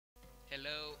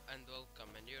Hello and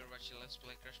welcome, and you're watching Let's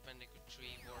Play Crash Bandicoot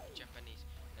 3 Warp Japanese,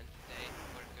 and today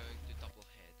we're going to double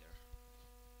header.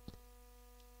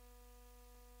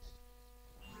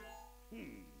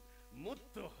 もっ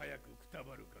と早くくた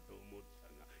ばるかと思った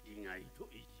が意外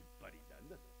と意地っ張りだ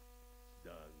な。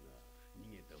だが逃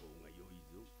げた方が良い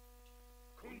ぞ。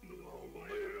今度はお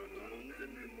前らの何千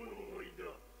年もの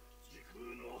間時空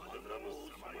の狭間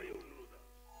をさまようのだ。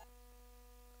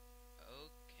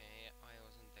 Okay, I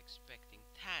wasn't expecting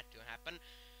that to happen,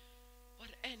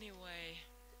 but anyway,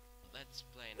 let's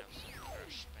play now some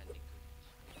Crash Bandicoot.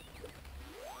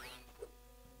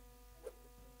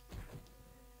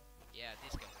 Yeah,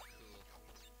 these guys are cool.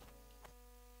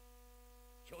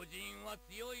 巨人は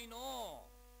強いの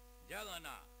う。じゃが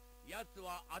な、奴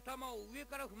は頭を上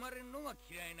から踏まれるのが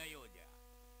嫌いなようじゃ。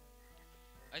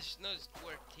I just noticed a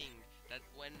weird thing that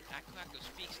when a.k.a.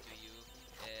 speaks to you,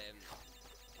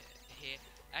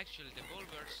 actually the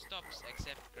Volver stops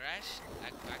except Crash,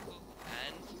 a.k.a.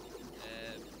 and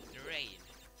the rain.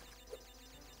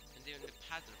 And even the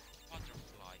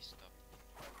butterfly stop.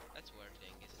 That's a weird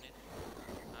thing, isn't it?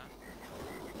 Huh?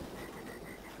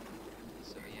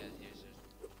 So yeah, here's a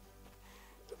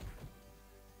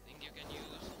thing you can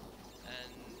use.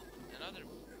 And another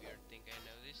weird thing I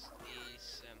noticed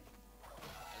is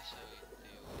I'll show it to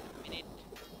you in a minute.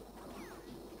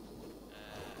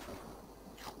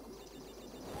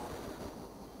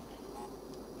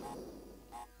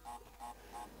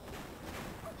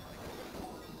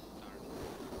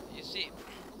 You see,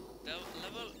 the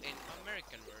level in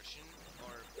American version,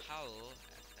 or PAL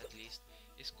at least,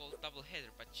 is called double header,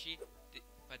 but you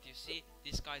see,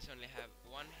 these guys only have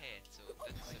one head, so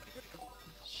that's a bit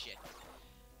shit.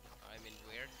 I mean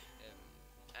weird.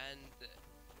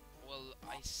 Well,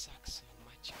 I suck so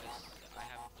much because I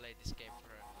haven't played this game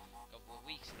for a couple of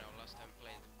weeks now. Last time I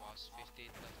played was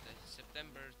 15th of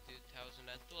September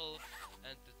 2012,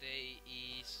 and today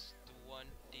is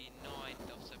 29th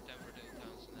of September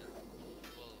 2012.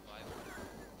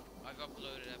 I've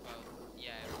uploaded about,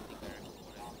 yeah, everything I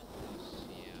recorded, because,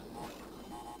 yeah.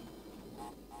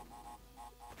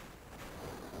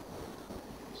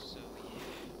 So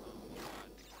yeah, oh my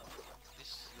god.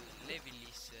 This level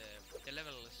is, the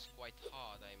level is quite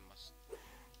hard, I must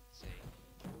say.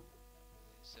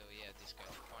 So yeah, these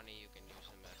guys are funny, you can use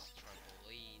them as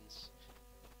trampolines.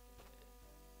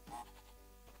 I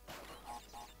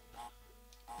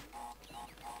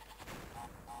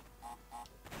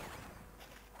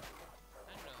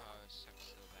don't know how I suck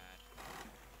so bad.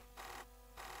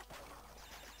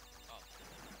 Oh,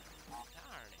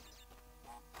 darn it.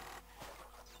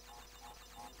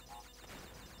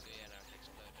 So yeah, now it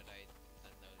exploded. I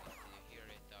don't know if you hear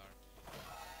it or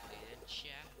didn't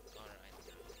ya? Or I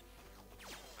don't know.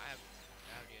 I have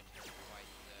audio quite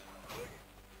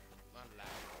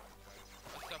unloud.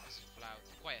 What's up is loud?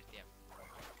 Quiet, yeah.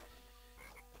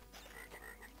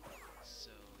 So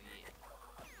yeah.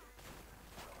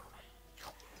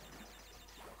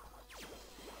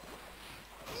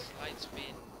 Slide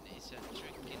spin is a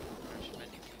trick in Crash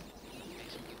Bandicoot. It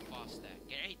makes you go faster.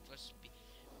 Great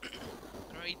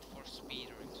for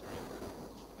speedrun, sorry.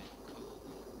 With cool.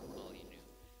 Well, you knew.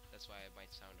 That's why I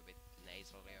might sound a bit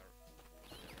nasally or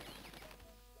whatever.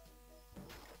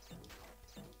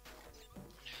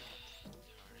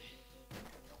 Darn it.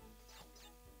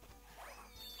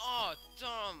 Oh,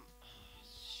 dumb! Oh,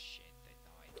 shit, I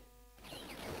died.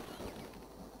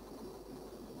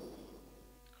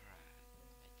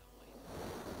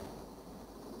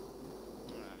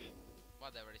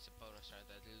 Whatever, it's a bonus round.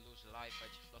 I didn't lose a life, I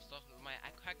just lost all my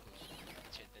a.k.a.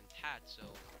 which I didn't have, so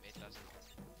it doesn't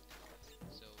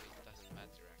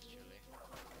matter actually.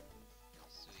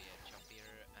 So yeah, jump here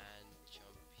and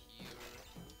jump here.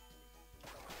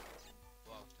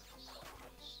 Wow, that was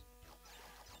close.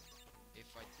 If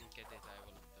I didn't get it, I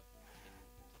would have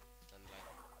done like,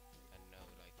 I don't know,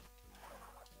 like,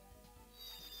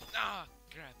 ah,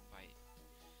 crap!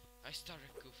 I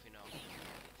started goofing off.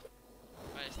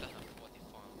 But I still have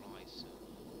 45 lives, so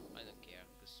I don't care,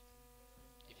 because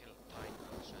if you die in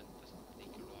person, it doesn't take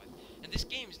your life. And this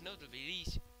game is notably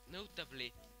easier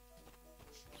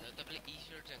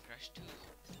than Crash 2,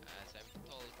 as I'm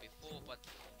told before, but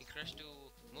in Crash 2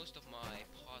 most of my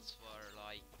parts were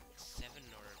like 7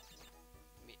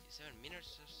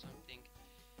 minutes or something,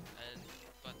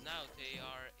 but now they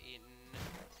are in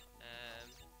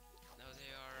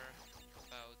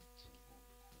about,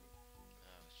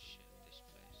 oh shit, this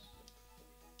place.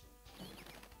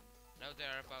 Now they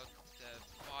are about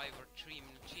 5 or 3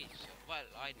 minutes each. So, well,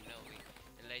 I don't know.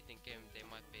 In late in game they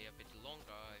might be a bit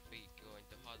longer if we go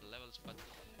into harder levels, but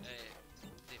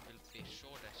they will be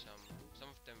shorter. Some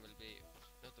of them will be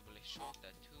notably short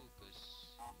that too,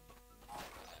 cause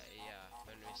yeah,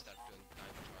 when we start doing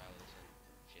time trials and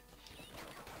shit,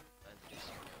 and this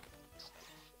stuff.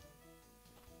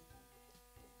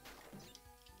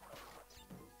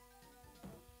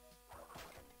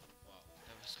 Wow,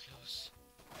 that was close.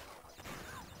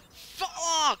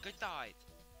 Fuck! I died!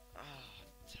 Ah,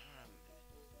 damn.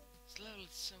 This level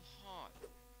is so hard.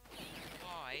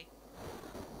 Why?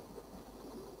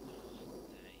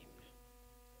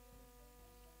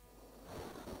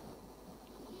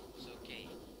 It's okay.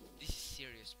 This is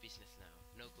serious business now.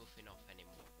 No goofing off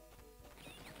anymore.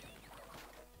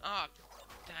 Ah,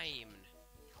 damn.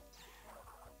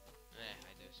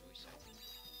 I do suicide.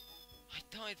 I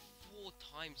died 4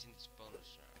 times in this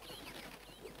bonus round.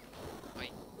 I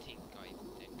think I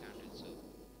counted, so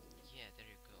yeah, there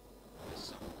you go. I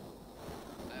suck.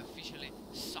 I officially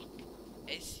suck.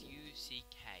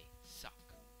 S-U-C-K. Suck.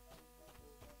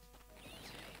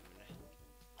 Damn.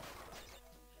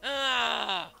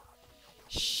 Ah!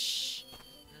 Shh.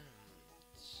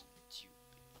 Stupid.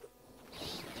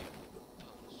 Stupid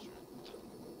bonus round.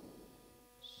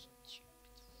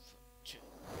 Stupid.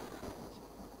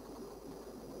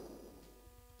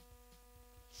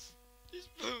 This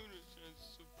bonus is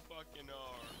so fucking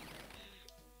hard.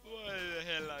 Why the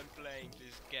hell I'm playing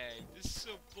this game? This is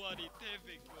so bloody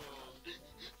difficult.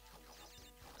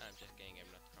 I'm just kidding,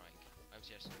 I'm not crying. I'm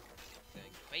just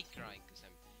doing fake crying because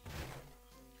I'm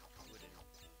wooden.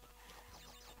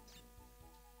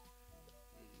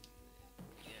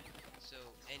 Yeah, so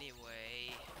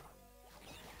anyway,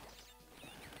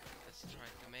 let's try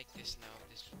to make this now.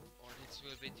 This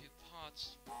will be 2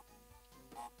 parts.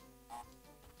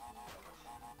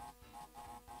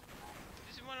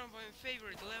 This is one of my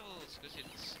favorite levels because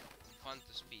it's fun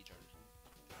to speedrun.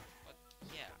 But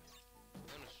yeah,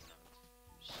 bonus round.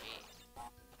 Shit.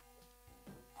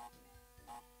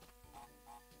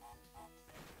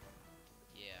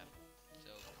 Yeah,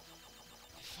 so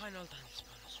final done this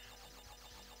bonus round.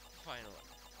 Final.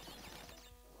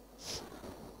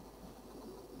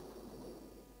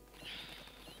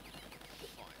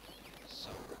 Final.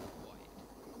 So quiet.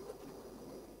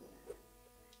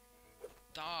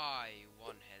 Die,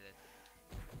 one-headed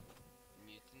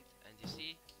mutant, and you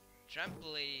see,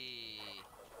 trampoline.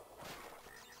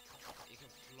 You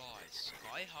can fly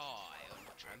sky high on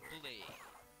a trampoline.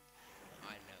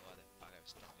 I know what the fuck I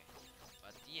was talking,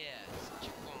 but yeah, such a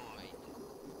point.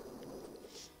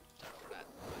 Sorry for that.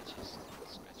 I just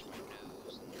scratch my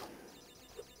nose.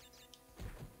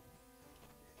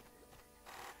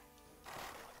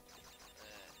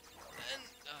 And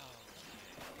oh,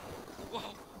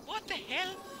 whoa! What the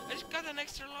hell? I just got an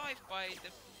extra life by the.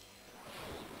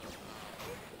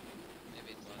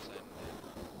 Maybe it was okay,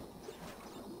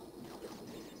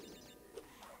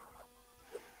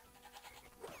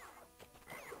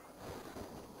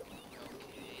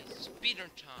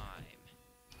 speedrun time.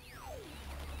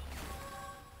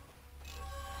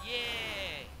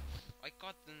 Yeah, I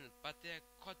got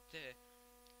the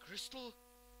crystal.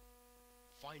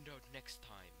 Find out next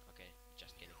time. Okay,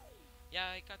 just kidding.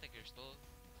 Yeah, I got a crystal.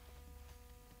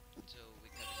 So we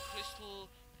got a crystal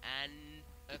and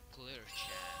a clear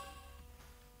gem.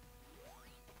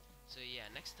 So yeah,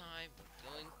 next time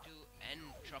we're going to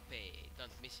Entropy.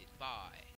 Don't miss it. Bye.